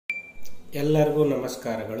ಎಲ್ಲರಿಗೂ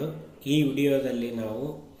ನಮಸ್ಕಾರಗಳು. ಈ ವಿಡಿಯೋದಲ್ಲಿ ನಾವು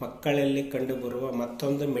ಮಕ್ಕಳಲ್ಲಿ ಕಂಡುಬರುವ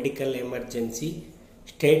ಮತ್ತೊಂದು ಮೆಡಿಕಲ್ ಎಮರ್ಜೆನ್ಸಿ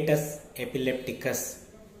ಸ್ಟೇಟಸ್ ಎಪಿಲೆಪ್ಟಿಕಸ್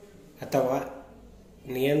ಅಥವಾ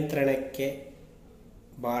ನಿಯಂತ್ರಣಕ್ಕೆ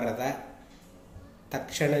ಬಾರದ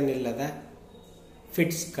ತಕ್ಷಣ ನಿಲ್ಲದ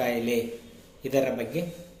ಫಿಟ್ಸ್ ಕಾಯಿಲೆ ಇದರ ಬಗ್ಗೆ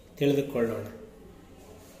ತಿಳಿದುಕೊಳ್ಳೋಣ.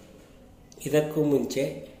 ಇದಕ್ಕೂ ಮುಂಚೆ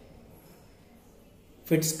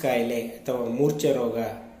ಫಿಟ್ಸ್ ಕಾಯಿಲೆ ಅಥವಾ ಮೂರ್ಛೆ ರೋಗ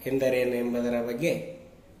ಎಂದರೇನು ಎಂಬುದರ ಬಗ್ಗೆ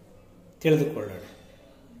ತಿಳಿದುಕೊಳ್ಳೋಣ.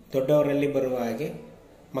 ದೊಡ್ಡವರಲ್ಲಿ ಬರುವ ಹಾಗೆ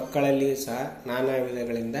ಮಕ್ಕಳಲ್ಲಿಯೂ ಸಹ ನಾನಾ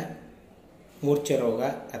ವಿಧಗಳಿಂದ ಮೂರ್ಛೆ ರೋಗ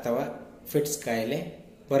ಅಥವಾ ಫಿಟ್ಸ್ ಕಾಯಿಲೆ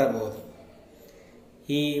ಬರಬಹುದು.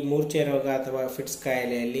 ಈ ಮೂರ್ಛೆ ರೋಗ ಅಥವಾ ಫಿಟ್ಸ್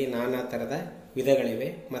ಕಾಯಿಲೆಯಲ್ಲಿ ನಾನಾ ಥರದ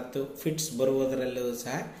ವಿಧಗಳಿವೆ ಮತ್ತು ಫಿಟ್ಸ್ ಬರುವುದರಲ್ಲೂ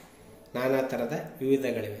ಸಹ ನಾನಾ ಥರದ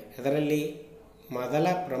ವಿವಿಧಗಳಿವೆ. ಅದರಲ್ಲಿ ಮೊದಲ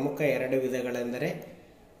ಪ್ರಮುಖ ಎರಡು ವಿಧಗಳೆಂದರೆ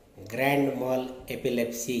ಗ್ರ್ಯಾಂಡ್ ಮಾಲ್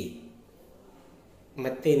ಎಪಿಲೆಪ್ಸಿ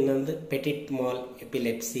ಮತ್ತು ಇನ್ನೊಂದು ಪೆಟಿಟ್ ಮಾಲ್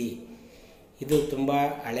ಎಪಿಲೆಪ್ಸಿ. ಇದು ತುಂಬ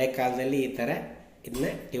ಹಳೆ ಕಾಲದಲ್ಲಿ ಈ ಥರ ಇದನ್ನ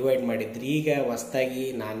ಡಿವೈಡ್ ಮಾಡಿದ್ರು. ಈಗ ಹೊಸದಾಗಿ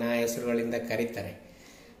ನಾನಾ ಹೆಸರುಗಳಿಂದ ಕರೀತಾರೆ.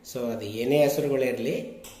 ಸೊ ಅದು ಏನೇ ಹೆಸರುಗಳಿರಲಿ,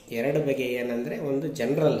 ಎರಡು ಬಗೆ ಏನಂದರೆ, ಒಂದು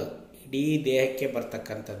ಜನರಲ್ ಇಡೀ ದೇಹಕ್ಕೆ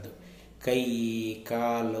ಬರ್ತಕ್ಕಂಥದ್ದು, ಕೈ,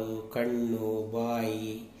 ಕಾಲು, ಕಣ್ಣು,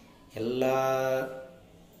 ಬಾಯಿ ಎಲ್ಲ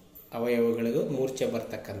ಅವಯವಗಳಿಗೂ ಮೂರ್ಛೆ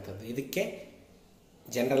ಬರ್ತಕ್ಕಂಥದ್ದು. ಇದಕ್ಕೆ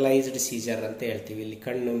ಜನರಲೈಸ್ಡ್ ಸೀಜರ್ ಅಂತ ಹೇಳ್ತೀವಿ. ಇಲ್ಲಿ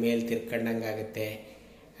ಕಣ್ಣು ಮೇಲೆ ತಿರ್ಕೊಂಡಂಗೆ ಆಗುತ್ತೆ,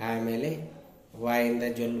 ಆಮೇಲೆ ಬಾಯಿಂದ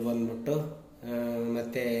ಜೊಲ್ಲು ಬಂದ್ಬಿಟ್ಟು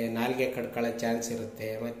ಮತ್ತು ನಾಲಿಗೆ ಕಡ್ಕೊಳ್ಳೋ ಚಾನ್ಸ್ ಇರುತ್ತೆ,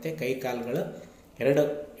 ಮತ್ತು ಕೈ ಕಾಲುಗಳು ಎರಡು,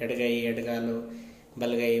 ಎಡಗೈ ಎಡಗಾಲು,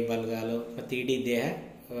 ಬಲಗೈ ಬಲಗಾಲು ಮತ್ತು ಇಡೀ ದೇಹ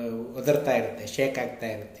ಒದರ್ತಾ ಇರುತ್ತೆ, ಶೇಕ್ ಆಗ್ತಾ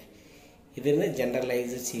ಇರುತ್ತೆ. ಇದನ್ನು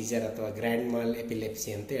ಜನರಲೈಸ್ಡ್ ಸೀಜರ್ ಅಥವಾ ಗ್ರ್ಯಾಂಡ್ ಮಾಲ್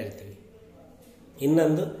ಎಪಿಲೆಪ್ಸಿ ಅಂತ ಹೇಳ್ತೀವಿ.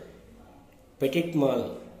 ಇನ್ನೊಂದು ಪೆಟಿಟ್ ಮಾಲ್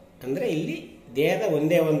ಅಂದರೆ ಇಲ್ಲಿ ದೇಹದ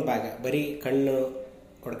ಒಂದೇ ಒಂದು ಭಾಗ, ಬರೀ ಕಣ್ಣು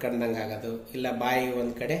ಹೊಡ್ಕೊಂಡಂಗೆ ಆಗೋದು, ಇಲ್ಲ ಬಾಯಿ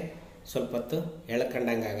ಒಂದು ಕಡೆ ಸ್ವಲ್ಪ ಹೊತ್ತು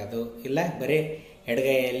ಎಳ್ಕೊಂಡಂಗೆ ಆಗೋದು, ಇಲ್ಲ ಬರೀ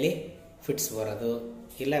ಎಡಗೈಯಲ್ಲಿ ಫಿಟ್ಸ್ ಬರೋದು,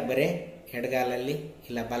 ಇಲ್ಲ ಬರೀ ಎಡಗಾಲಲ್ಲಿ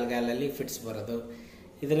ಇಲ್ಲ ಬಲಗಾಲಲ್ಲಿ ಫಿಟ್ಸ್ ಬರೋದು.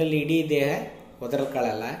 ಇದರಲ್ಲಿ ಇಡೀ ದೇಹ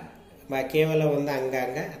ಒದರ್ಕೊಳ್ಳಲ್ಲ, ಕೇವಲ ಒಂದು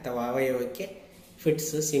ಅಂಗಾಂಗ ಅಥವಾ ಅವಯವಕ್ಕೆ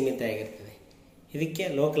ಫಿಟ್ಸ್ ಸೀಮಿತ ಆಗಿರ್ತದೆ. ಇದಕ್ಕೆ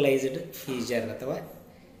ಲೋಕಲೈಸ್ಡ್ ಸೀಜರ್ ಅಥವಾ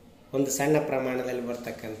ಒಂದು ಸಣ್ಣ ಪ್ರಮಾಣದಲ್ಲಿ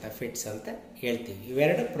ಬರ್ತಕ್ಕಂಥ ಫಿಟ್ಸ್ ಅಂತ ಹೇಳ್ತೀವಿ.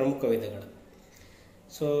 ಇವೆರಡು ಪ್ರಮುಖ ವಿಧಗಳು.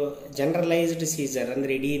 ಸೊ ಜನರಲೈಸ್ಡ್ ಸೀಜರ್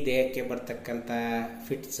ಅಂದರೆ ಇಡೀ ದೇಹಕ್ಕೆ ಬರ್ತಕ್ಕಂಥ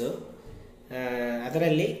ಫಿಟ್ಸು,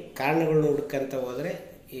 ಅದರಲ್ಲಿ ಕಾರಣಗಳನ್ನ ಹುಡುಕಂತ ಹೋದರೆ,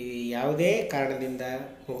 ಈ ಯಾವುದೇ ಕಾರಣದಿಂದ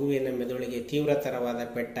ಮಗುವಿನ ಮೆದುಳಿಗೆ ತೀವ್ರತರವಾದ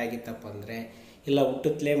ಪೆಟ್ಟಾಗಿತ್ತಪ್ಪ ಅಂದರೆ, ಇಲ್ಲ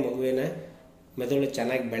ಹುಟ್ಟುತ್ತಲೇ ಮಗುವಿನ ಮೆದುಳು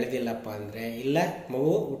ಚೆನ್ನಾಗಿ ಬೆಳೆದಿಲ್ಲಪ್ಪ ಅಂದರೆ, ಇಲ್ಲ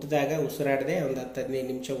ಮಗು ಹುಟ್ಟಿದಾಗ ಉಸಿರಾಡದೆ ಒಂದು 10-15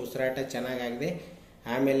 ನಿಮಿಷ ಉಸಿರಾಟ ಚೆನ್ನಾಗಾಗದೆ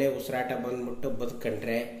ಆಮೇಲೆ ಉಸಿರಾಟ ಬಂದ್ಬಿಟ್ಟು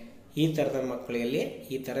ಬದುಕೊಂಡ್ರೆ, ಈ ಥರದ ಮಕ್ಕಳಲ್ಲಿ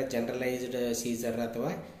ಈ ಥರ ಜನರಲೈಸ್ಡ್ ಸೀಜರ್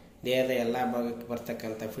ಅಥವಾ ದೇಹದ ಎಲ್ಲ ಭಾಗಕ್ಕೆ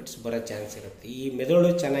ಬರ್ತಕ್ಕಂಥ ಫಿಟ್ಸ್ ಬರೋ ಚಾನ್ಸ್ ಇರುತ್ತೆ. ಈ ಮೆದುಳು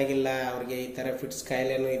ಚೆನ್ನಾಗಿಲ್ಲ, ಅವ್ರಿಗೆ ಈ ಥರ ಫಿಟ್ಸ್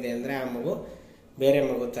ಕಾಯಿಲೆನೂ ಇದೆ ಅಂದರೆ ಆ ಮಗು ಬೇರೆ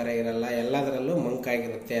ಮಗು ಥರ ಇರಲ್ಲ, ಎಲ್ಲದರಲ್ಲೂ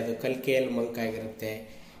ಮಂಕಾಗಿರುತ್ತೆ, ಅದು ಕಲಿಕೆಯಲ್ಲಿ ಮಂಕಾಗಿರುತ್ತೆ,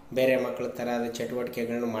 ಬೇರೆ ಮಕ್ಕಳ ಥರ ಅದು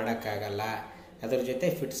ಚಟುವಟಿಕೆಗಳನ್ನ ಮಾಡೋಕ್ಕಾಗಲ್ಲ. ಅದ್ರ ಜೊತೆ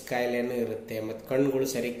ಫಿಟ್ಸ್ ಕಾಯಿಲೆನೂ ಇರುತ್ತೆ. ಮತ್ತು ಕಣ್ಣುಗಳು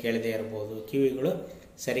ಸರಿ ಕೇಳದೇ ಇರ್ಬೋದು, ಕಿವಿಗಳು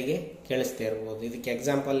ಸರಿಗೆ ಕೇಳಿಸ್ದೇ ಇರ್ಬೋದು. ಇದಕ್ಕೆ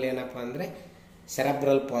ಎಕ್ಸಾಂಪಲ್ ಏನಪ್ಪ ಅಂದರೆ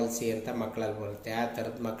ಸೆರೆಬ್ರಲ್ ಪಾಲ್ಸಿ ಅಂತ ಮಕ್ಕಳಲ್ಲಿ ಬರುತ್ತೆ. ಆ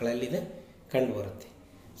ಥರದ ಮಕ್ಕಳಲ್ಲಿ ಇದು ಕಂಡು ಬರುತ್ತೆ.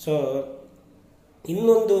 ಸೊ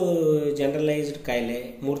ಇನ್ನೊಂದು ಜನರಲೈಸ್ಡ್ ಕಾಯಿಲೆ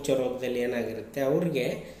ಮೂರ್ಛೆ ರೋಗದಲ್ಲಿ ಏನಾಗಿರುತ್ತೆ, ಅವ್ರಿಗೆ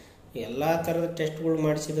ಎಲ್ಲ ಥರದ ಟೆಸ್ಟ್ಗಳು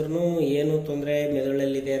ಮಾಡಿಸಿದ್ರೂ ಏನೂ ತೊಂದರೆ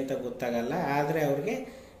ಮೆದುಳಲ್ಲಿದೆ ಅಂತ ಗೊತ್ತಾಗಲ್ಲ. ಆದರೆ ಅವ್ರಿಗೆ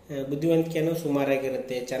ಬುದ್ಧಿವಂತಿಕೆನೂ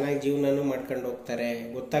ಸುಮಾರಾಗಿರುತ್ತೆ, ಚೆನ್ನಾಗಿ ಜೀವನನೂ ಮಾಡ್ಕೊಂಡು ಹೋಗ್ತಾರೆ,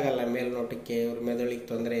 ಗೊತ್ತಾಗಲ್ಲ ಮೇಲ್ನೋಟಕ್ಕೆ ಅವ್ರ ಮೆದುಳಿಗೆ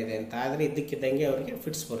ತೊಂದರೆ ಇದೆ ಅಂತ. ಆದರೆ ಇದ್ದಕ್ಕಿದ್ದಂಗೆ ಅವ್ರಿಗೆ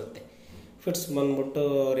ಫಿಟ್ಸ್ ಬರುತ್ತೆ. ಫಿಟ್ಸ್ ಬಂದ್ಬಿಟ್ಟು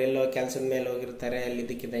ಅವರೆಲ್ಲೋ ಕೆಲಸದ ಮೇಲೆ ಹೋಗಿರ್ತಾರೆ, ಅಲ್ಲಿ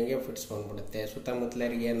ಇದ್ದಕ್ಕಿದ್ದಂಗೆ ಫಿಟ್ಸ್ ಬಂದ್ಬಿಡುತ್ತೆ,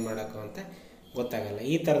 ಸುತ್ತಮುತ್ತಲರಿಗೆ ಏನು ಮಾಡೋಕ್ಕೋ ಅಂತ ಗೊತ್ತಾಗಲ್ಲ.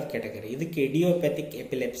 ಈ ಥರದ ಕ್ಯಾಟಗರಿ. ಇದಕ್ಕೆ ಇಡಿಯೋಪ್ಯಾಥಿಕ್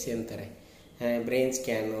ಎಪಿಲೆಪ್ಸಿ ಅಂತಾರೆ. ಬ್ರೈನ್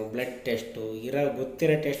ಸ್ಕ್ಯಾನು, ಬ್ಲಡ್ ಟೆಸ್ಟು,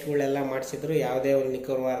 ಗೊತ್ತಿರೋ ಟೆಸ್ಟ್ಗಳೆಲ್ಲ ಮಾಡಿಸಿದ್ರು ಯಾವುದೇ ಒಂದು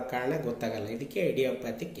ನಿಖರವಾದ ಕಾರಣ ಗೊತ್ತಾಗಲ್ಲ. ಇದಕ್ಕೆ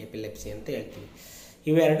ಇಡಿಯೋಪ್ಯಾಥಿಕ್ ಎಪಿಲೆಪ್ಸಿ ಅಂತ ಹೇಳ್ತೀವಿ.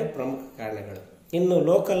 ಇವೆರಡು ಪ್ರಮುಖ ಕಾರಣಗಳು. ಇನ್ನು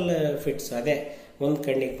ಲೋಕಲ್ ಫಿಟ್ಸ್, ಅದೇ ಒಂದು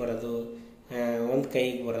ಕಣ್ಣಿಗೆ ಬರೋದು, ಒಂದು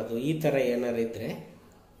ಕೈಗೆ ಬರೋದು, ಈ ಥರ ಏನಾರು ಇದ್ದರೆ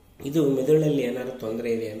ಇದು ಮೆದುಳಲ್ಲಿ ಏನಾದ್ರು ತೊಂದರೆ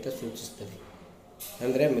ಇದೆ ಅಂತ ಸೂಚಿಸ್ತದೆ.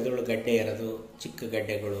 ಅಂದರೆ ಮೆದುಳು ಗಡ್ಡೆ ಇರೋದು, ಚಿಕ್ಕ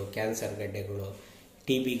ಗಡ್ಡೆಗಳು, ಕ್ಯಾನ್ಸರ್ ಗಡ್ಡೆಗಳು,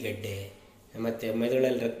 TB ಗಡ್ಡೆ, ಮತ್ತು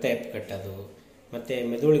ಮೆದುಳಲ್ಲಿ ರಕ್ತ ಎಪ್ಪಕಟ್ಟೋದು, ಮತ್ತು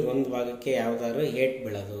ಮೆದುಳಿಗೆ ಒಂದು ಭಾಗಕ್ಕೆ ಯಾವುದಾದ್ರು ಏಟ್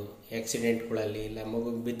ಬೀಳೋದು, ಆಕ್ಸಿಡೆಂಟ್ಗಳಲ್ಲಿ ಇಲ್ಲ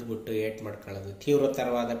ಮಗುಗೆ ಬಿದ್ದುಬಿಟ್ಟು ಏಟ್ ಮಾಡ್ಕೊಳ್ಳೋದು,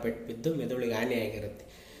 ತೀವ್ರತರವಾದ ಪೆಟ್ಟು ಬಿದ್ದು ಮೆದುಳಿಗೆ ಹಾನಿಯಾಗಿರುತ್ತೆ.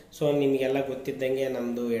 ಸೊ ನಿಮಗೆಲ್ಲ ಗೊತ್ತಿದ್ದಂಗೆ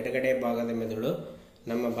ನಮ್ಮದು ಎಡಗಡೆ ಭಾಗದ ಮೆದುಳು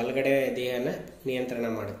ನಮ್ಮ ಬಲಗಡೆ ದೇಹನ ನಿಯಂತ್ರಣ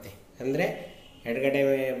ಮಾಡುತ್ತೆ. ಅಂದರೆ ಎಡಗಡೆ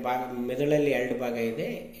ಮೆದುಳಲ್ಲಿ ಎರಡು ಭಾಗ ಇದೆ,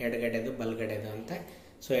 ಎಡಗಡೆದು ಬಲಗಡೆದು ಅಂತ.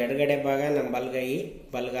 ಸೊ ಎಡಗಡೆ ಭಾಗ ನಮ್ಮ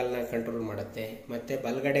ಬಲಗಾಲನ್ನ ಕಂಟ್ರೋಲ್ ಮಾಡುತ್ತೆ, ಮತ್ತು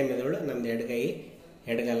ಬಲಗಡೆ ಮೆದುಳು ನಮ್ಮದು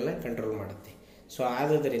ಎಡಗಾಲನ್ನ ಕಂಟ್ರೋಲ್ ಮಾಡುತ್ತೆ. ಸೊ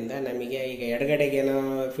ಆದುದರಿಂದ ನಮಗೆ ಈಗ ಎಡಗಡೆಗೆ ಏನೋ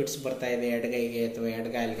ಫಿಟ್ಸ್ ಬರ್ತಾ ಇದೆ ಎಡಗೈಗೆ ಅಥವಾ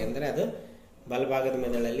ಎಡಗಾಲಿಗೆ ಅಂದರೆ ಅದು ಬಲಭಾಗದ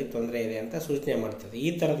ಮೆದುಳಲ್ಲಿ ತೊಂದರೆ ಇದೆ ಅಂತ ಸೂಚನೆ ಮಾಡ್ತದೆ. ಈ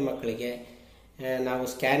ಥರದ ಮಕ್ಕಳಿಗೆ ನಾವು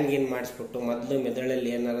ಸ್ಕ್ಯಾನ್ ಗೀನ್ ಮಾಡಿಸ್ಬಿಟ್ಟು ಮೊದಲು ಮೆದುಳಲ್ಲಿ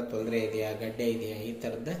ಏನಾರು ತೊಂದರೆ ಇದೆಯಾ, ಗಡ್ಡೆ ಇದೆಯಾ, ಈ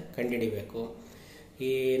ಥರದ್ದು ಕಂಡುಹಿಡಿಬೇಕು.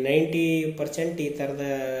 ಈ 90% ಈ ಥರದ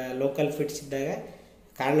ಲೋಕಲ್ ಫಿಟ್ಸ್ ಇದ್ದಾಗ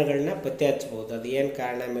ಕಾರಣಗಳನ್ನ ಪತ್ತೆ ಹಚ್ಬೋದು. ಅದು ಏನು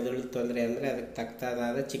ಕಾರಣ, ಮೆದುಳು ತೊಂದರೆ ಅಂದರೆ ಅದಕ್ಕೆ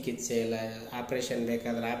ತಕ್ಕದಾದ ಚಿಕಿತ್ಸೆ ಇಲ್ಲ, ಆಪ್ರೇಷನ್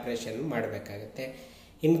ಬೇಕಾದ್ರೆ ಆಪ್ರೇಷನ್ ಮಾಡಬೇಕಾಗತ್ತೆ.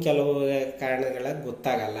 ಇನ್ನು ಕೆಲವು ಕಾರಣಗಳ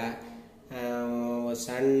ಗೊತ್ತಾಗಲ್ಲ,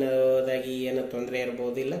 ಸಣ್ಣದಾಗಿ ಏನೋ ತೊಂದರೆ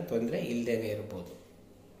ಇರ್ಬೋದು, ಇಲ್ಲ ತೊಂದರೆ ಇಲ್ಲದೇ ಇರ್ಬೋದು.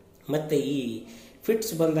 ಮತ್ತು ಈ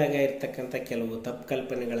ಫಿಟ್ಸ್ ಬಂದಾಗ ಇರ್ತಕ್ಕಂಥ ಕೆಲವು ತಪ್ಪು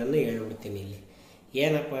ಕಲ್ಪನೆಗಳನ್ನು ಹೇಳ್ಬಿಡ್ತೀನಿ ಇಲ್ಲಿ.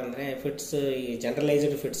 ಏನಪ್ಪ ಅಂದರೆ ಫಿಟ್ಸ್, ಈ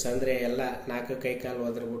ಜನರಲೈಸ್ಡ್ ಫಿಟ್ಸ್ ಅಂದರೆ ಎಲ್ಲ 4 ಕೈ ಕಾಲು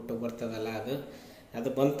ಒದರ್ಬಿಟ್ಟು ಬರ್ತದಲ್ಲ, ಅದು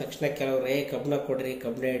ಬಂದ ತಕ್ಷಣ ಕೆಲವರು ಕಬ್ಬಣ ಕೊಡ್ರಿ,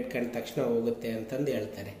 ಕಬ್ಬಣ ಇಟ್ಕೊಂಡ ತಕ್ಷಣ ಹೋಗುತ್ತೆ ಅಂತಂದು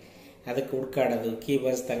ಹೇಳ್ತಾರೆ. ಅದಕ್ಕೆ ಹುಡ್ಕಾಡೋದು, ಕೀ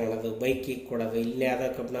ಬಸ್ ತಗೊಳ್ಳೋದು, ಬೈಕ್ ಕೀ ಕೊಡೋದು, ಇಲ್ಲೇ ಯಾವುದೋ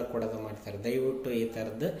ಕಬ್ಬಣ ಕೊಡೋದು ಮಾಡ್ತಾರೆ. ದಯವಿಟ್ಟು ಈ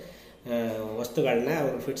ಥರದ್ದು ವಸ್ತುಗಳನ್ನ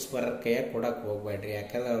ಅವ್ರು ಫಿಟ್ಸ್ ಬರೋ ಕೈಯಾಗ ಕೊಡೋಕೆ ಹೋಗ್ಬೇಡ್ರಿ.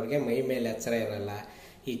 ಯಾಕಂದ್ರೆ ಅವ್ರಿಗೆ ಮೈ ಮೇಲೆ ಎಚ್ಚರ ಇರಲ್ಲ.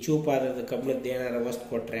 ಈ ಚೂಪಾದದ್ದು ಕಬ್ಬಣದ್ದು ಏನಾರು ವಸ್ತು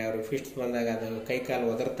ಕೊಟ್ಟರೆ ಅವ್ರಿಗೆ ಫಿಟ್ಸ್ ಬಂದಾಗ ಅದು ಕೈಕಾಲು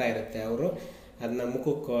ಒದರ್ತಾ ಇರುತ್ತೆ, ಅವರು ಅದನ್ನ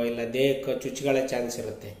ಮುಖಕ್ಕೋ ಇಲ್ಲ ದೇಹಕ್ಕೋ ಚುಚ್ಚುಗಳೋ ಚಾನ್ಸ್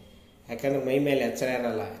ಇರುತ್ತೆ. ಯಾಕಂದ್ರೆ ಮೈ ಮೇಲೆ ಎಚ್ಚರ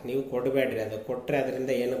ಇರಲ್ಲ. ನೀವು ಕೊಡಬೇಡ್ರಿ, ಅದು ಕೊಟ್ಟರೆ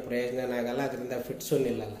ಅದರಿಂದ ಏನು ಪ್ರಯೋಜನ ಆಗಲ್ಲ, ಅದರಿಂದ ಫಿಟ್ಸು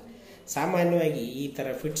ನಿಲ್ಲಲ್ಲ. ಸಾಮಾನ್ಯವಾಗಿ ಈ ಥರ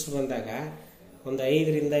ಫಿಟ್ಸ್ ಬಂದಾಗ ಒಂದು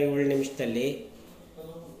 5ರಿಂದ 7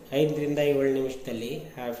 ನಿಮಿಷದಲ್ಲಿ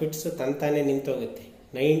ಆ ಫಿಟ್ಸ್ ತಂತಾನೇ ನಿಂತೋಗುತ್ತೆ.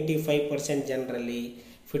 95% ಜನರಲ್ಲಿ,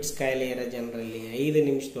 ಫಿಟ್ಸ್ ಕಾಯಿಲೆ ಇರೋ ಜನರಲ್ಲಿ 5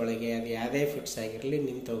 ನಿಮಿಷದೊಳಗೆ ಅದು ಯಾವುದೇ ಫಿಟ್ಸ್ ಆಗಿರಲಿ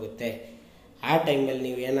ನಿಂತೋಗುತ್ತೆ. ಆ ಟೈಮಲ್ಲಿ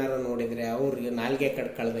ನೀವು ಏನಾರು ನೋಡಿದರೆ ಅವ್ರಿಗೆ ನಾಲ್ಗೆ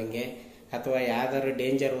ಕಳ್ದಂಗೆ, ಅಥವಾ ಯಾವ್ದಾದ್ರು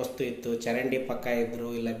ಡೇಂಜರ್ ವಸ್ತು ಇತ್ತು, ಚರಂಡಿ ಪಕ್ಕ ಇದ್ದರು,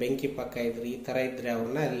 ಇಲ್ಲ ಬೆಂಕಿ ಪಕ್ಕ ಇದ್ರು, ಈ ಥರ ಇದ್ದರೆ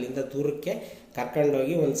ಅವ್ರನ್ನ ಅಲ್ಲಿಂದ ದೂರಕ್ಕೆ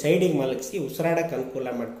ಕರ್ಕೊಂಡೋಗಿ ಒಂದು ಸೈಡಿಗೆ ಮಲಗಿಸಿ ಉಸಿರಾಡೋಕ್ಕೆ ಅನುಕೂಲ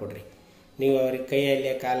ಮಾಡಿಕೊಡ್ರಿ. ನೀವು ಅವ್ರಿಗೆ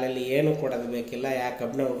ಕೈಯಲ್ಲಿ ಕಾಲಲ್ಲಿ ಏನು ಕೊಡೋದು ಬೇಕಿಲ್ಲ, ಯಾಕೆ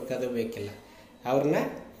ಕಬ್ಬಣ ಹುಡ್ಕೋದು ಬೇಕಿಲ್ಲ. ಅವ್ರನ್ನ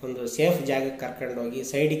ಒಂದು ಸೇಫ್ ಜಾಗಕ್ಕೆ ಕರ್ಕೊಂಡೋಗಿ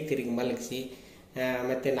ಸೈಡಿಗೆ ತಿರುಗಿ ಮಲಗಿಸಿ,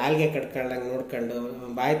 ಮತ್ತು ನಾಲ್ಗೆ ಕಟ್ಕೊಂಡಂಗೆ ನೋಡ್ಕೊಂಡು,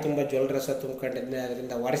 ಬಾಯಿ ತುಂಬ ರಸ ತುಂಬ್ಕೊಂಡಿದ್ದೆ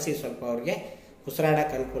ಅದರಿಂದ ಒರೆಸಿ ಸ್ವಲ್ಪ ಅವ್ರಿಗೆ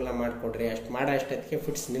ಉಸಿರಾಡೋಕ್ಕೆ ಅನುಕೂಲ ಮಾಡಿಕೊಡ್ರಿ. ಅಷ್ಟು ಮಾಡೋ ಅಷ್ಟೊತ್ತಿಗೆ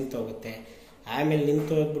ಫಿಟ್ಸ್ ನಿಂತೋಗುತ್ತೆ. ಆಮೇಲೆ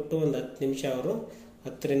ನಿಂತೋಗ್ಬಿಟ್ಟು ಒಂದು 10 ನಿಮಿಷ ಅವರು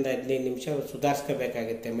 10ರಿಂದ 15 ನಿಮಿಷ ಅವ್ರು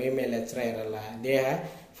ಸುಧಾರಿಸ್ಕೋಬೇಕಾಗುತ್ತೆ. ಮೈ ಮೇಲೆ ಎಚ್ಚರ ಇರಲ್ಲ, ದೇಹ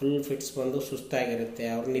ಫುಲ್ ಫಿಟ್ಸ್ ಬಂದು ಸುಸ್ತಾಗಿರುತ್ತೆ,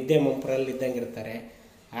 ಅವ್ರು ನಿದ್ದೆ ಮಂಪರಲ್ಲಿ ಇದ್ದಂಗೆ ಇರ್ತಾರೆ.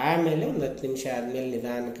 ಆಮೇಲೆ ಒಂದು 10 ನಿಮಿಷ ಆದಮೇಲೆ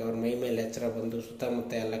ನಿಧಾನಕ್ಕೆ ಅವ್ರ ಮೈ ಮೇಲೆ ಎಚ್ಚರ ಬಂದು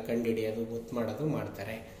ಸುತ್ತಮುತ್ತ ಎಲ್ಲ ಕಂಡುಹಿಡಿಯೋದು, ಗೊತ್ತು ಮಾಡೋದು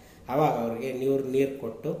ಮಾಡ್ತಾರೆ. ಆವಾಗ ಅವ್ರಿಗೆ ನೀರು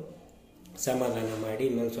ಕೊಟ್ಟು ಸಮಾಧಾನ ಮಾಡಿ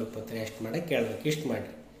ಇನ್ನೊಂದು ಸ್ವಲ್ಪ ಹೊತ್ತು ರೆಸ್ಟ್ ಮಾಡೋಕ್ಕೆ ಹೇಳ್ಬೇಕು. ಇಷ್ಟು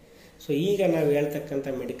ಮಾಡಿರಿ. ಸೊ ಈಗ ನಾವು ಹೇಳ್ತಕ್ಕಂಥ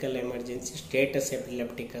ಮೆಡಿಕಲ್ ಎಮರ್ಜೆನ್ಸಿ ಸ್ಟೇಟಸ್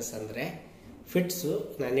ಎಪಿಲೆಪ್ಟಿಕಸ್ ಅಂದರೆ ಫಿಟ್ಸು.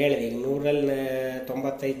 ನಾನು ಹೇಳಿದೆ ಈಗ 100ರಲ್ಲಿ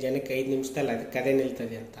 95 ಜನಕ್ಕೆ 5 ನಿಮಿಷದಲ್ಲಿ ಅದಕ್ಕೆ ಅದೇ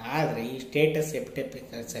ನಿಲ್ತದೆ ಅಂತ. ಆದರೆ ಈ ಸ್ಟೇಟಸ್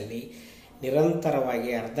ಎಪಿಲೆಪ್ಟಿಕಸಲ್ಲಿ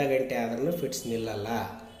ನಿರಂತರವಾಗಿ ಅರ್ಧ ಗಂಟೆ ಆದ್ರೂ ಫಿಟ್ಸ್ ನಿಲ್ಲಲ್ಲ,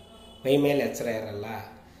 ಮೈ ಮೇಲೆ ಎಚ್ಚರ ಇರಲ್ಲ.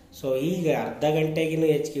 ಸೊ ಈಗ ಅರ್ಧ ಗಂಟೆಗಿನ್ನೂ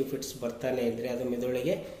ಹೆಚ್ಚಿಗೆ ಫಿಟ್ಸ್ ಬರ್ತಾನೆ ಇದ್ದರೆ ಅದು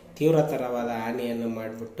ಮೆದುಳಿಗೆ ತೀವ್ರತರವಾದ ಹಾನಿಯನ್ನು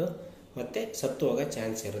ಮಾಡಿಬಿಟ್ಟು ಮತ್ತು ಸತ್ತು ಹೋಗೋ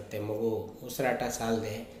ಚಾನ್ಸ್ ಇರುತ್ತೆ. ಮಗು ಉಸಿರಾಟ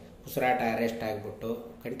ಸಾಲದೆ ಉಸಿರಾಟ ಅರೆಸ್ಟ್ ಆಗಿಬಿಟ್ಟು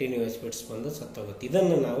ಕಂಟಿನ್ಯೂಯಸ್ ಫಿಟ್ಸ್ ಬಂದು ಸತ್ತೋಗುತ್ತೆ.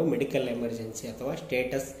 ಇದನ್ನು ನಾವು ಮೆಡಿಕಲ್ ಎಮರ್ಜೆನ್ಸಿ ಅಥವಾ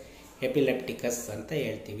ಸ್ಟೇಟಸ್ ಎಪಿಲೆಪ್ಟಿಕಸ್ ಅಂತ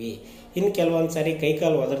ಹೇಳ್ತೀವಿ. ಇನ್ನು ಕೆಲವೊಂದು ಸಾರಿ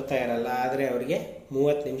ಕೈಕಾಲು ಒದರ್ತಾ ಇರಲ್ಲ, ಆದರೆ ಅವರಿಗೆ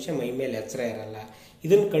 30 ನಿಮಿಷ ಮೈ ಮೇಲೆ ಎಚ್ಚರ ಇರಲ್ಲ.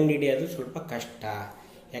 ಇದನ್ನು ಕಂಡುಹಿಡಿಯೋದು ಸ್ವಲ್ಪ ಕಷ್ಟ.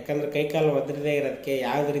 ಯಾಕಂದರೆ ಕೈಕಾಲು ಒದರದೇ ಇರೋದಕ್ಕೆ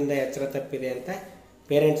ಯಾವುದರಿಂದ ಎಚ್ಚರ ತಪ್ಪಿದೆ ಅಂತ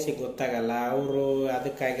ಪೇರೆಂಟ್ಸಿಗೆ ಗೊತ್ತಾಗಲ್ಲ. ಅವರು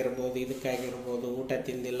ಅದಕ್ಕಾಗಿರ್ಬೋದು, ಇದಕ್ಕಾಗಿರ್ಬೋದು, ಊಟ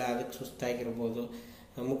ತಿಂದಿಲ್ಲ ಅದಕ್ಕೆ ಸುಸ್ತಾಗಿರ್ಬೋದು,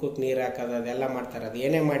 ಮುಖಕ್ಕೆ ನೀರು ಹಾಕೋದು ಅದೆಲ್ಲ ಮಾಡ್ತಾರೆ. ಅದು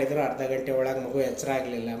ಏನೇ ಮಾಡಿದರೂ ಅರ್ಧ ಗಂಟೆ ಒಳಗೆ ಮಗು ಎಚ್ಚರ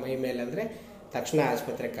ಆಗಲಿಲ್ಲ ಮೈ ಮೇಲೆ ಅಂದರೆ ತಕ್ಷಣ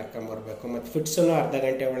ಆಸ್ಪತ್ರೆಗೆ ಕರ್ಕೊಂಬರ್ಬೇಕು. ಮತ್ತು ಫಿಟ್ಸನ್ನು ಅರ್ಧ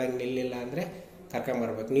ಗಂಟೆ ಒಳಗೆ ನಿಲ್ಲಿಲ್ಲ ಅಂದರೆ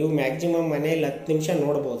ಕರ್ಕೊಂಬರ್ಬೇಕು. ನೀವು ಮ್ಯಾಕ್ಸಿಮಮ್ ಮನೇಲಿ 10 ನಿಮಿಷ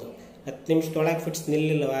ನೋಡ್ಬೋದು. 10 ನಿಮಿಷದೊಳಗೆ ಫಿಟ್ಸ್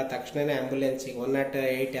ನಿಲ್ಲಿಲ್ವ ತಕ್ಷಣವೇ ಆ್ಯಂಬುಲೆನ್ಸಿಗೆ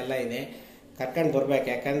 108 ಎಲ್ಲ ಇದೆ ಕರ್ಕೊಂಡು ಬರ್ಬೇಕು.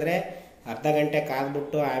 ಯಾಕಂದರೆ ಅರ್ಧ ಗಂಟೆ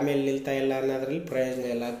ಕಾದ್ಬಿಟ್ಟು ಆಮೇಲೆ ನಿಲ್ತಾ ಇಲ್ಲ ಅನ್ನೋದ್ರಲ್ಲಿ ಪ್ರಯೋಜನ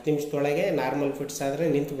ಇಲ್ಲ. 10 ನಿಮಿಷದೊಳಗೆ ನಾರ್ಮಲ್ ಫಿಟ್ಸ್ ಆದರೆ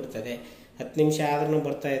ನಿಂತು ಬಿಡ್ತದೆ. 10 ನಿಮಿಷ ಆದ್ರೂ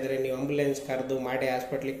ಬರ್ತಾ ಇದ್ದರೆ ನೀವು ಆಂಬುಲೆನ್ಸ್ ಕರೆದು ಮಾಡಿ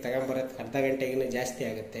ಹಾಸ್ಪಿಟ್ಲಿಗೆ ತಗೊಂಬರೋದಕ್ಕೆ ಅರ್ಧ ಗಂಟೆಗಿನ್ನೂ ಜಾಸ್ತಿ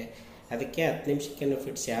ಆಗುತ್ತೆ. ಅದಕ್ಕೆ 10 ನಿಮಿಷಕ್ಕಿಂತ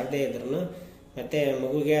ಫಿಟ್ಸ್ ಯಾವುದೇ ಇದ್ರೂ ಮತ್ತು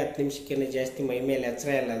ಮಗುಗೆ 10 ನಿಮಿಷಕ್ಕಿಂತ ಜಾಸ್ತಿ ಮೈ ಮೇಲೆ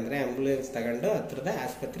ಎಚ್ಚರ ಇಲ್ಲ ಅಂದರೆ ಆಂಬುಲೆನ್ಸ್ ತಗೊಂಡು ಹತ್ರದ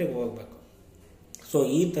ಆಸ್ಪತ್ರೆಗೆ ಹೋಗ್ಬೇಕು. ಸೊ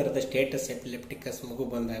ಈ ಥರದ ಸ್ಟೇಟಸ್ ಎಪಿಲೆಪ್ಟಿಕಸ್ ಮಗು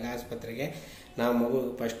ಬಂದಾಗ ಆಸ್ಪತ್ರೆಗೆ ನಾವು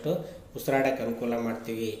ಮಗುಗೆ ಫಸ್ಟು ಉಸಿರಾಡೋಕ್ಕೆ ಅನುಕೂಲ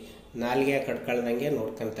ಮಾಡ್ತೀವಿ, ನಾಲಿಗೆ ಕಟ್ಕೊಳ್ದಂಗೆ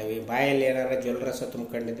ನೋಡ್ಕೊತೀವಿ. ಬಾಯಲ್ಲಿ ಏನಾರು ರಸ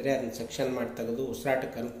ತುಂಬ್ಕೊಂಡಿದ್ರೆ ಅದನ್ನ ಸೆಕ್ಷನ್ ಮಾಡಿ ತೆಗೆದು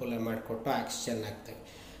ಉಸಿರಾಟಕ್ಕೆ ಅನುಕೂಲ ಮಾಡಿಕೊಟ್ಟು ಆಕ್ಸಿಜನ್ ಹಾಕ್ತೀವಿ.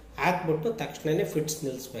 ಹಾಕ್ಬಿಟ್ಟು ತಕ್ಷಣವೇ ಫಿಟ್ಸ್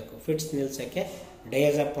ನಿಲ್ಲಿಸ್ಬೇಕು. ಫಿಟ್ಸ್ ನಿಲ್ಸೋಕ್ಕೆ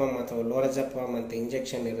ಡಯಾಜಪಾಮ್ ಅಥವಾ ಲೋರಜಪಾಮ್ ಅಂತ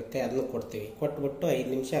ಇಂಜೆಕ್ಷನ್ ಇರುತ್ತೆ, ಅದನ್ನು ಕೊಡ್ತೀವಿ. ಕೊಟ್ಬಿಟ್ಟು 5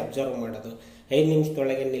 ನಿಮಿಷ ಅಬ್ಸರ್ವ್ ಮಾಡೋದು. 5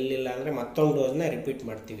 ನಿಮಿಷದೊಳಗೆ ನಿಲ್ಲಿಲ್ಲ ಅಂದರೆ ಮತ್ತೊಂದು ಡೋಸ್ನ ರಿಪೀಟ್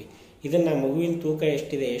ಮಾಡ್ತೀವಿ. ಇದನ್ನು ಮಗುವಿನ ತೂಕ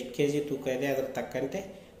ಎಷ್ಟಿದೆ, ಎಷ್ಟು kg ತೂಕ ಇದೆ ಅದ್ರ ತಕ್ಕಂತೆ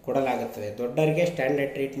ಕೊಡಲಾಗುತ್ತದೆ. ದೊಡ್ಡವರಿಗೆ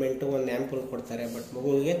ಸ್ಟ್ಯಾಂಡರ್ಡ್ ಟ್ರೀಟ್ಮೆಂಟು ಒಂದು ಆ್ಯಂಪುಲ್ ಕೊಡ್ತಾರೆ, ಬಟ್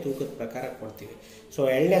ಮಗುವಿಗೆ ತೂಕದ ಪ್ರಕಾರ ಕೊಡ್ತೀವಿ. ಸೊ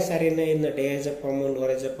 2ನೇ ಸಾರಿನೇ ಇನ್ನು ಡಯಾಜಪಾಮು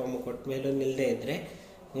ಲೋರಜಪಾಮು ಕೊಟ್ಟ ಮೇಲೂ ನಿಲ್ಲದೇ ಇದ್ದರೆ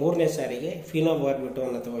 3ನೇ ಸಾರಿಗೆ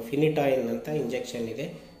ಫಿನೋಬಾರ್ಬಿಟೋನ್ ಅಥವಾ ಫಿನಿಟಾಯಿನ್ ಅಂತ ಇಂಜೆಕ್ಷನ್ ಇದೆ,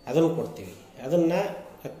 ಅದನ್ನು ಕೊಡ್ತೀವಿ. ಅದನ್ನು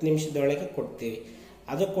 10 ನಿಮಿಷದೊಳಗೆ ಕೊಡ್ತೀವಿ.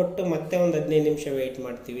 ಅದು ಕೊಟ್ಟು ಮತ್ತೆ ಒಂದು 15 ನಿಮಿಷ ವೆಯ್ಟ್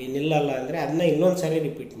ಮಾಡ್ತೀವಿ. ನಿಲ್ಲಲ್ಲ ಅಂದರೆ ಅದನ್ನ ಇನ್ನೊಂದು ಸಾರಿ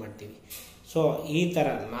ರಿಪೀಟ್ ಮಾಡ್ತೀವಿ. ಸೊ ಈ ಥರ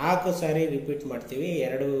 4 ಸಾರಿ ರಿಪೀಟ್ ಮಾಡ್ತೀವಿ.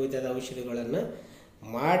 2 ವಿಧದ ಔಷಧಿಗಳನ್ನು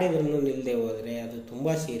ಮಾಡಿದ್ರೂ ನಿಲ್ಲದೆ ಹೋದರೆ ಅದು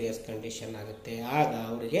ತುಂಬ ಸೀರಿಯಸ್ ಕಂಡೀಷನ್ ಆಗುತ್ತೆ. ಆಗ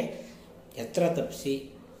ಅವರಿಗೆ ಎಚ್ಚರ ತಪ್ಪಿಸಿ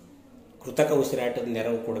ಕೃತಕ ಉಸಿರಾಟದ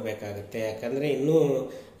ನೆರವು ಕೊಡಬೇಕಾಗುತ್ತೆ. ಯಾಕಂದರೆ ಇನ್ನೂ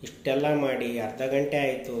ಇಷ್ಟೆಲ್ಲ ಮಾಡಿ ಅರ್ಧ ಗಂಟೆ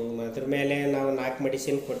ಆಯಿತು, ಅದ್ರ ಮೇಲೆ ನಾವು 4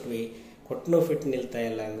 ಮೆಡಿಸಿನ್ ಕೊಟ್ಟನು ಫಿಟ್ ನಿಲ್ತಾ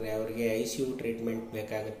ಇಲ್ಲ ಅಂದರೆ ಅವ್ರಿಗೆ ICU ಟ್ರೀಟ್ಮೆಂಟ್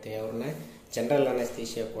ಬೇಕಾಗುತ್ತೆ. ಅವ್ರನ್ನ ಜನರಲ್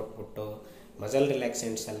ಅನಸ್ತೇಷಿಯಾ ಕೊಟ್ಬಿಟ್ಟು ಮಸಲ್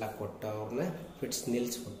ರಿಲ್ಯಾಕ್ಸೆಂಟ್ಸ್ ಎಲ್ಲ ಕೊಟ್ಟು ಅವ್ರನ್ನ ಫಿಟ್ಸ್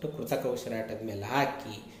ನಿಲ್ಲಿಸ್ಬಿಟ್ಟು ಕೃತಕ ಉಸಿರಾಟದ ಮೇಲೆ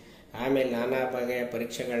ಹಾಕಿ ಆಮೇಲೆ ನಾನಾ ಬಗೆಯ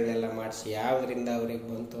ಪರೀಕ್ಷೆಗಳನ್ನೆಲ್ಲ ಮಾಡಿಸಿ ಯಾವುದರಿಂದ ಅವ್ರಿಗೆ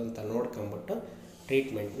ಬಂತು ಅಂತ ನೋಡ್ಕೊಂಬಿಟ್ಟು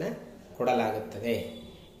ಟ್ರೀಟ್ಮೆಂಟ್ನ ಕೊಡಲಾಗುತ್ತದೆ.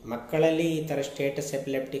 ಮಕ್ಕಳಲ್ಲಿ ಈ ಥರ ಸ್ಟೇಟಸ್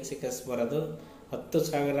ಎಪಿಲೆಪ್ಟಿಕ್ಸ್ ಬರೋದು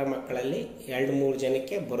 10,000 ಮಕ್ಕಳಲ್ಲಿ 2-3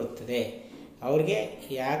 ಜನಕ್ಕೆ ಬರುತ್ತದೆ. ಅವ್ರಿಗೆ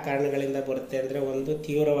ಯಾವ ಕಾರಣಗಳಿಂದ ಬರುತ್ತೆ ಅಂದರೆ, ಒಂದು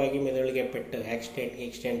ತೀವ್ರವಾಗಿ ಮೆದುಳಿಗೆ ಪೆಟ್ಟು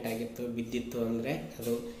ಆಕ್ಸಿಡೆಂಟ್ ಆಗಿತ್ತು, ಬಿದ್ದಿತ್ತು ಅಂದರೆ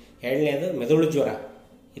ಅದು. ಎರಡನೇದು ಮೆದುಳು ಜ್ವರ,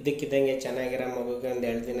 ಇದಕ್ಕಿದ್ದಂಗೆ ಚೆನ್ನಾಗಿರೋ ಮಗುಗೆ ಒಂದು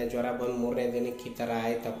 2 ದಿನ ಜ್ವರ ಬಂದು 3ನೇ ದಿನಕ್ಕೆ ಈ ಥರ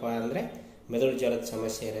ಆಯ್ತಪ್ಪ ಅಂದರೆ ಮೆದುಳು ಜ್ವರದ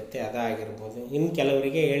ಸಮಸ್ಯೆ ಇರುತ್ತೆ, ಅದಾಗಿರ್ಬೋದು. ಇನ್ನು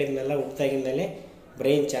ಕೆಲವರಿಗೆ ಹೇಳಿದ್ನೆಲ್ಲ ಹುಟ್ಟಿದಾಗಿಂದಲೇ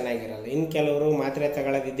ಬ್ರೈನ್ ಚೆನ್ನಾಗಿರಲ್ಲ. ಇನ್ನು ಕೆಲವರು ಮಾತ್ರೆ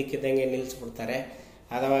ತಗೊಳ್ಳೋದು ಇದ್ದಕ್ಕಿದ್ದಂಗೆ ನಿಲ್ಲಿಸ್ಬಿಡ್ತಾರೆ.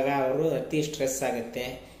 ಆವಾಗ ಅವರು ಅತಿ ಸ್ಟ್ರೆಸ್ ಆಗುತ್ತೆ,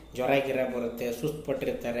 ಜ್ವರ ಗಿರ ಬರುತ್ತೆ, ಸುಸ್ತು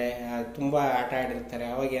ಪಟ್ಟಿರ್ತಾರೆ, ತುಂಬ ಆಟ ಆಡಿರ್ತಾರೆ.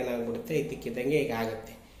 ಅವಾಗ ಏನಾಗ್ಬಿಡುತ್ತೆ, ಇದ್ದಕ್ಕಿದ್ದಂಗೆ ಈಗ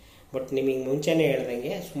ಆಗುತ್ತೆ. ಬಟ್ ನಿಮಗೆ ಮುಂಚೆನೇ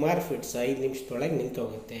ಹೇಳ್ದಂಗೆ ಸುಮಾರು ಫಿಟ್ಸ್ 5 ನಿಮಿಷದೊಳಗೆ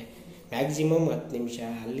ನಿಂತೋಗುತ್ತೆ, ಮ್ಯಾಕ್ಸಿಮಮ್ 10 ನಿಮಿಷ.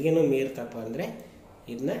 ಅಲ್ಲಿಗೇನೂ ಮೀರ್ತಪ್ಪ ಅಂದರೆ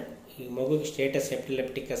ಇದನ್ನ ಈ ಮಗುಗೆ ಸ್ಟೇಟಸ್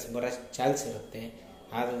ಎಪಿಲೆಪ್ಟಿಕಸ್ ಬರೋ ಚಾನ್ಸ್ ಇರುತ್ತೆ.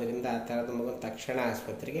 ಆದ್ದರಿಂದ ಆ ಥರದ ಮಗು ತಕ್ಷಣ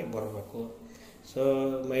ಆಸ್ಪತ್ರೆಗೆ ಬರಬೇಕು. ಸೊ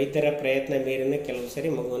ವೈದ್ಯರ ಪ್ರಯತ್ನ ಮೀರಿನ ಕೆಲವು ಸರಿ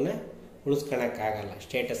ಮಗುವನ್ನು ಉಳಿಸ್ಕೊಳಕ್ಕಾಗಲ್ಲ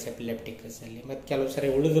ಸ್ಟೇಟಸ್ ಎಪಿಲೆಪ್ಟಿಕಸಲ್ಲಿ. ಮತ್ತು ಕೆಲವು ಸರಿ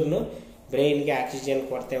ಉಳಿದ್ರೂ ಬ್ರೈನ್ಗೆ ಆಕ್ಸಿಜನ್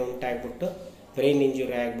ಕೊರತೆ ಉಂಟಾಗ್ಬಿಟ್ಟು ಬ್ರೈನ್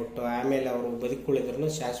ಇಂಜುರಿ ಆಗಿಬಿಟ್ಟು ಆಮೇಲೆ ಅವರು ಬದುಕುಳಿದ್ರೂ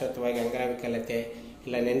ಶಾಶ್ವತವಾಗಿ ಅಂಗವಿಕಲತೆ,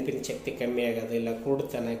 ಇಲ್ಲ ನೆನಪಿನ ಶಕ್ತಿ ಕಮ್ಮಿ ಆಗೋದು, ಇಲ್ಲ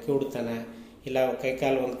ಕಿವುಡುತನ, ಇಲ್ಲ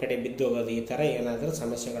ಕೈಕಾಲು ಒಂದು ಕಡೆ ಬಿದ್ದೋಗೋದು, ಈ ಥರ ಏನಾದರೂ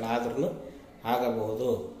ಸಮಸ್ಯೆಗಳಾದ್ರೂ ಆಗಬಹುದು.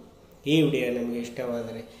 ಈ ವಿಡಿಯೋ ನಿಮಗೆ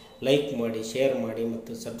ಇಷ್ಟವಾದರೆ ಲೈಕ್ ಮಾಡಿ, ಶೇರ್ ಮಾಡಿ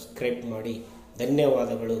ಮತ್ತು ಸಬ್ಸ್ಕ್ರೈಬ್ ಮಾಡಿ.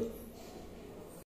 ಧನ್ಯವಾದಗಳು.